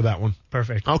me the over of that one.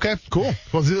 Perfect. Okay, cool.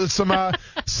 Well, there was some draft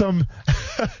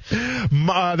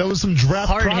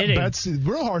hard prop hitting bets,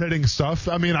 real hard hitting stuff.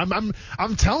 I mean,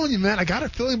 I'm telling you, man, I got a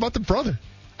feeling about the brother.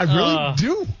 I really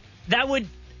do.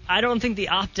 I don't think the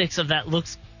optics of that would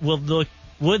look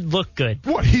good.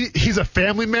 What? He's a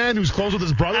family man who's close with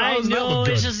his brother. How does that look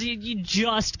good? It's just you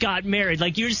just got married.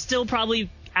 Like you're still probably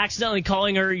accidentally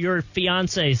calling her your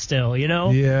fiance still. You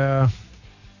know? Yeah.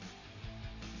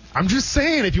 I'm just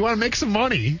saying, if you want to make some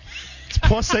money, it's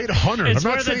plus 800. I'm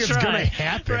not saying it's going to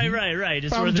happen. Right.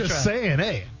 It's I'm worth a try. just saying,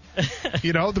 hey,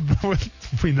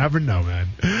 we never know, man.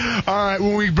 All right,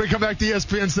 when we come back to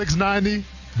ESPN 690,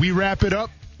 we wrap it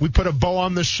up. We put a bow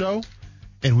on the show,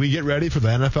 and we get ready for the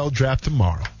NFL draft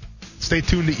tomorrow. Stay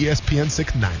tuned to ESPN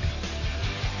 690.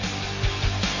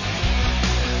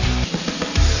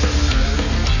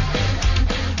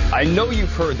 I know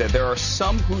you've heard that there are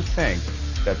some who think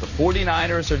that the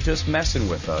 49ers are just messing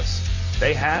with us.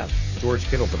 They have George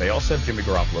Kittle, but they also have Jimmy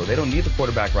Garoppolo. They don't need the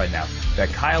quarterback right now. That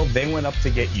Kyle, they went up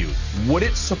to get you. Would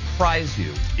it surprise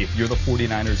you if you're the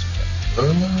 49ers?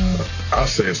 I'll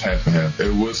say it's half and half.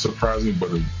 It would surprise me, but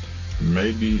it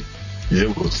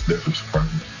was definitely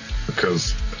surprising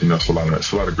because it's a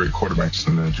lot of great quarterbacks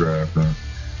in that draft. And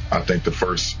I think the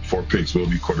first 4 picks will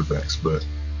be quarterbacks, but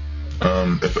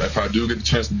if I do get the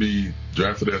chance to be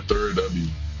drafted at 3rd,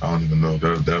 I don't even know.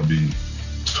 That'd be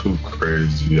too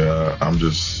crazy.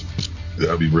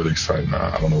 That'd be really exciting.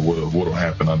 I don't know what'll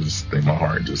happen. I just think my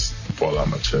heart just fall out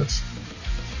of my chest.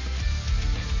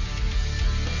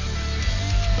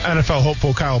 NFL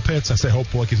hopeful Kyle Pitts. I say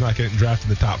hopeful like he's not getting drafted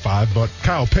in the top 5, but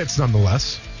Kyle Pitts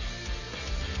nonetheless.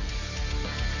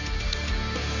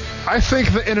 I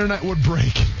think the internet would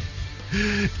break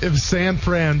if San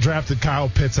Fran drafted Kyle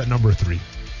Pitts at number 3.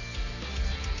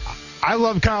 I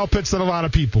love Kyle Pitts than a lot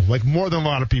of people, like more than a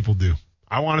lot of people do.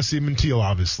 I want to see him in teal,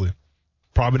 obviously.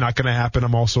 Probably not going to happen.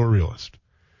 I'm also a realist.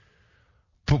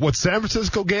 But what San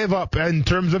Francisco gave up in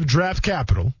terms of draft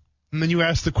capital, and then you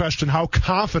ask the question, how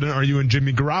confident are you in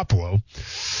Jimmy Garoppolo?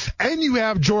 And you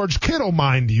have George Kittle,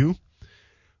 mind you.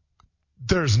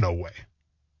 There's no way.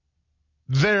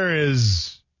 There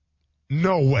is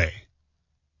no way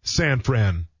San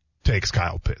Fran takes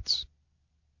Kyle Pitts.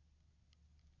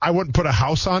 I wouldn't put a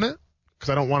house on it because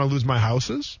I don't want to lose my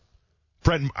houses.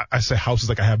 I say houses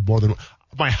like I have more than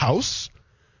my house.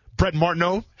 Brett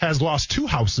Martineau has lost 2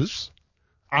 houses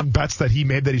on bets that he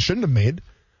made that he shouldn't have made.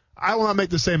 I will not make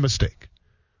the same mistake.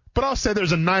 But I'll say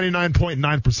there's a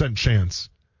 99.9% chance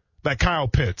that Kyle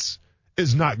Pitts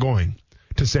is not going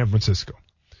to San Francisco.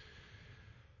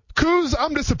 Cous,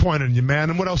 I'm disappointed in you, man.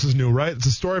 And what else is new, right? It's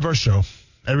the story of our show.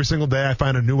 Every single day I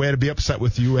find a new way to be upset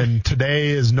with you, and today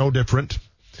is no different.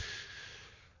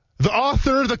 The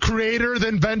author, the creator, the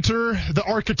inventor, the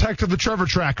architect of the Trevor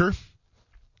Tracker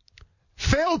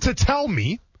failed to tell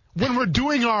me when we're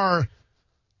doing our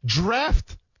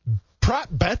draft prop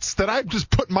bets that I just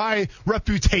put my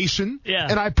reputation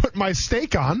and I put my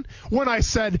stake on when I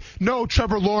said, no,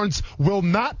 Trevor Lawrence will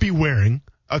not be wearing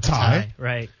a tie.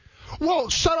 Right. Well,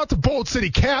 shout out to Bold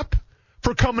City Cap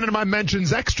for coming into my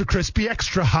mentions extra crispy,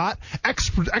 extra hot,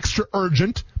 extra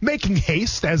urgent, making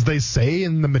haste, as they say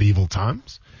in the medieval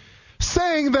times,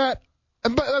 saying that,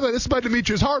 and by the way, this is by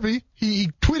Demetrius Harvey. He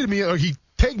tweeted me, or he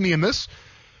tagged me in this.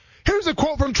 Here's a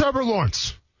quote from Trevor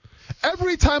Lawrence.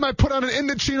 Every time I put on an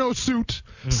Indochino suit,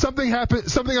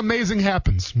 something amazing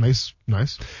happens. Nice.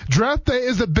 Draft day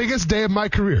is the biggest day of my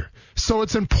career, so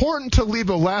it's important to leave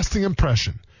a lasting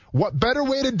impression. What better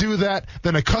way to do that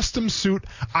than a custom suit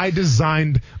I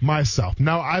designed myself?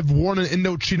 Now, I've worn an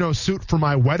Indochino suit for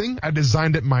my wedding. I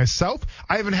designed it myself.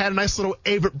 I even had a nice little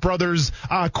Avett Brothers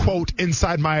quote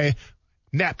inside my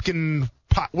napkin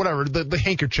pot, whatever, the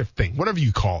handkerchief thing, whatever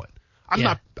you call it. I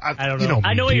don't know. You know,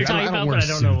 I know what you're talking about, but I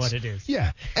don't know suits. what it is.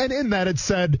 Yeah, and in that it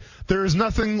said, there is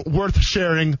nothing worth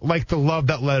sharing like the love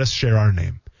that let us share our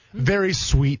name. Very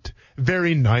sweet,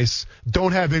 very nice.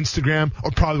 Don't have Instagram,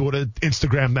 or probably would have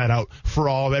Instagrammed that out for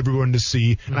everyone to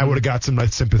see, and I would have got some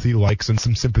nice sympathy likes and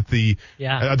some sympathy.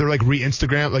 Yeah. They're like retweets.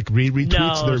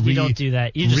 No, they're you don't do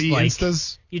that. You just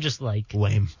re-instas. You just like.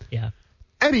 Lame. Yeah.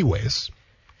 Anyways,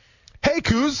 hey,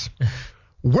 Cous,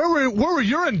 where were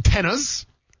your antennas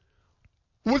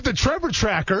with the Trevor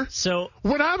Tracker? So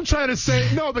when I'm trying to say,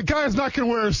 no, the guy's not going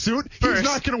to wear a suit, he's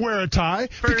not going to wear a tie,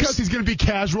 because he's going to be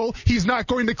casual, he's not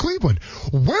going to Cleveland.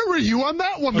 Where were you on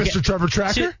that one, Mr. Trevor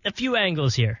Tracker? A few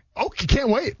angles here. Okay, can't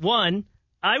wait. One,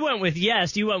 I went with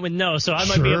yes, you went with no, so I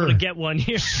might be able to get one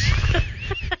here.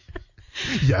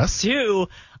 Yes. Two,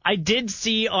 I did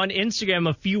see on Instagram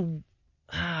a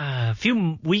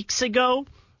few weeks ago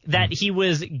that he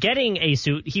was getting a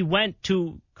suit. He went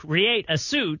to create a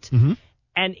suit,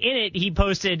 and in it he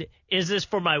posted, "Is this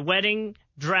for my wedding,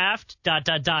 draft, ...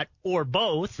 or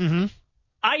both?"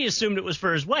 I assumed it was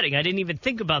for his wedding. I didn't even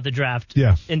think about the draft.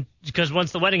 Yeah. And because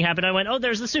once the wedding happened, I went, "Oh,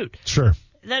 there's the suit." Sure.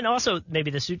 Then also, maybe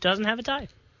the suit doesn't have a tie.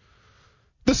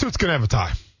 The suit's going to have a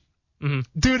tie.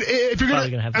 Dude, if you're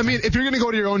if you're gonna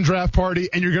go to your own draft party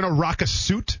and you're gonna rock a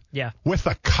suit, with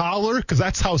a collar, because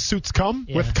that's how suits come,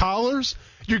 with collars,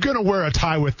 you're gonna wear a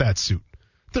tie with that suit.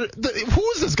 Who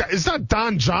is this guy? It's not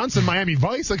Don Johnson, Miami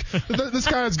Vice. Like this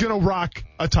guy is gonna rock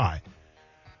a tie.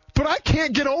 But I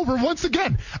can't get over, once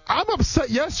again, I'm upset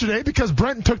yesterday because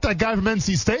Brenton took that guy from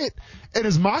NC State in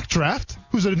his mock draft,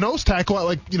 who's a nose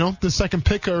tackle at the second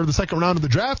pick or the second round of the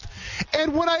draft.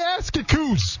 And when I ask you,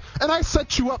 Cous, and I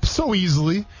set you up so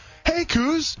easily, hey,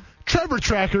 Cous, Trevor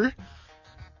Tracker,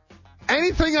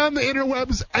 anything on the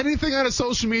interwebs, anything on a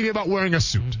social media about wearing a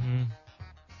suit?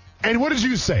 And what did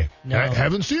you say? No. I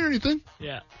haven't seen anything.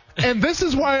 Yeah. And this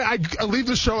is why I leave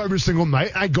the show every single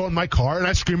night. I go in my car and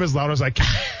I scream as loud as I can.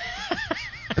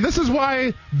 And this is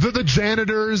why the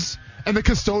janitors and the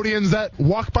custodians that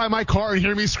walk by my car and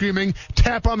hear me screaming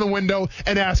tap on the window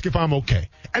and ask if I'm okay.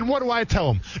 And what do I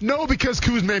tell them? No, because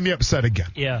Cous made me upset again.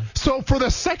 Yeah. So for the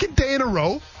second day in a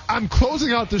row, I'm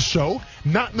closing out the show,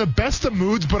 not in the best of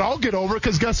moods, but I'll get over it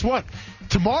because guess what?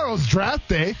 Tomorrow's draft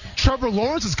day. Trevor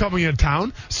Lawrence is coming into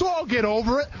town, so I'll get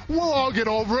over it. We'll all get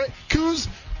over it. Cous,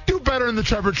 do better in the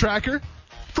Trevor Tracker.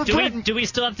 Do we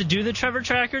still have to do the Trevor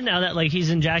Tracker now that he's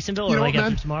in Jacksonville or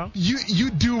after tomorrow? You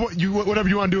do whatever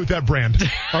you want to do with that brand.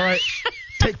 All right?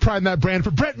 Take pride in that brand.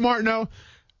 For Brent Martineau,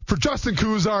 for Justin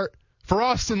Cousart, for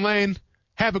Austin Lane,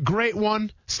 have a great one.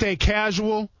 Stay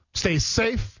casual. Stay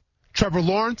safe. Trevor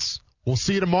Lawrence, we'll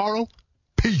see you tomorrow.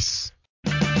 Peace.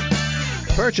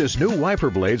 Purchase new wiper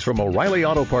blades from O'Reilly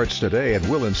Auto Parts today and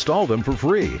we'll install them for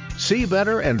free. See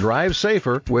better and drive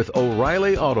safer with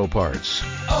O'Reilly Auto Parts.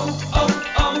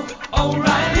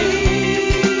 O'Reilly.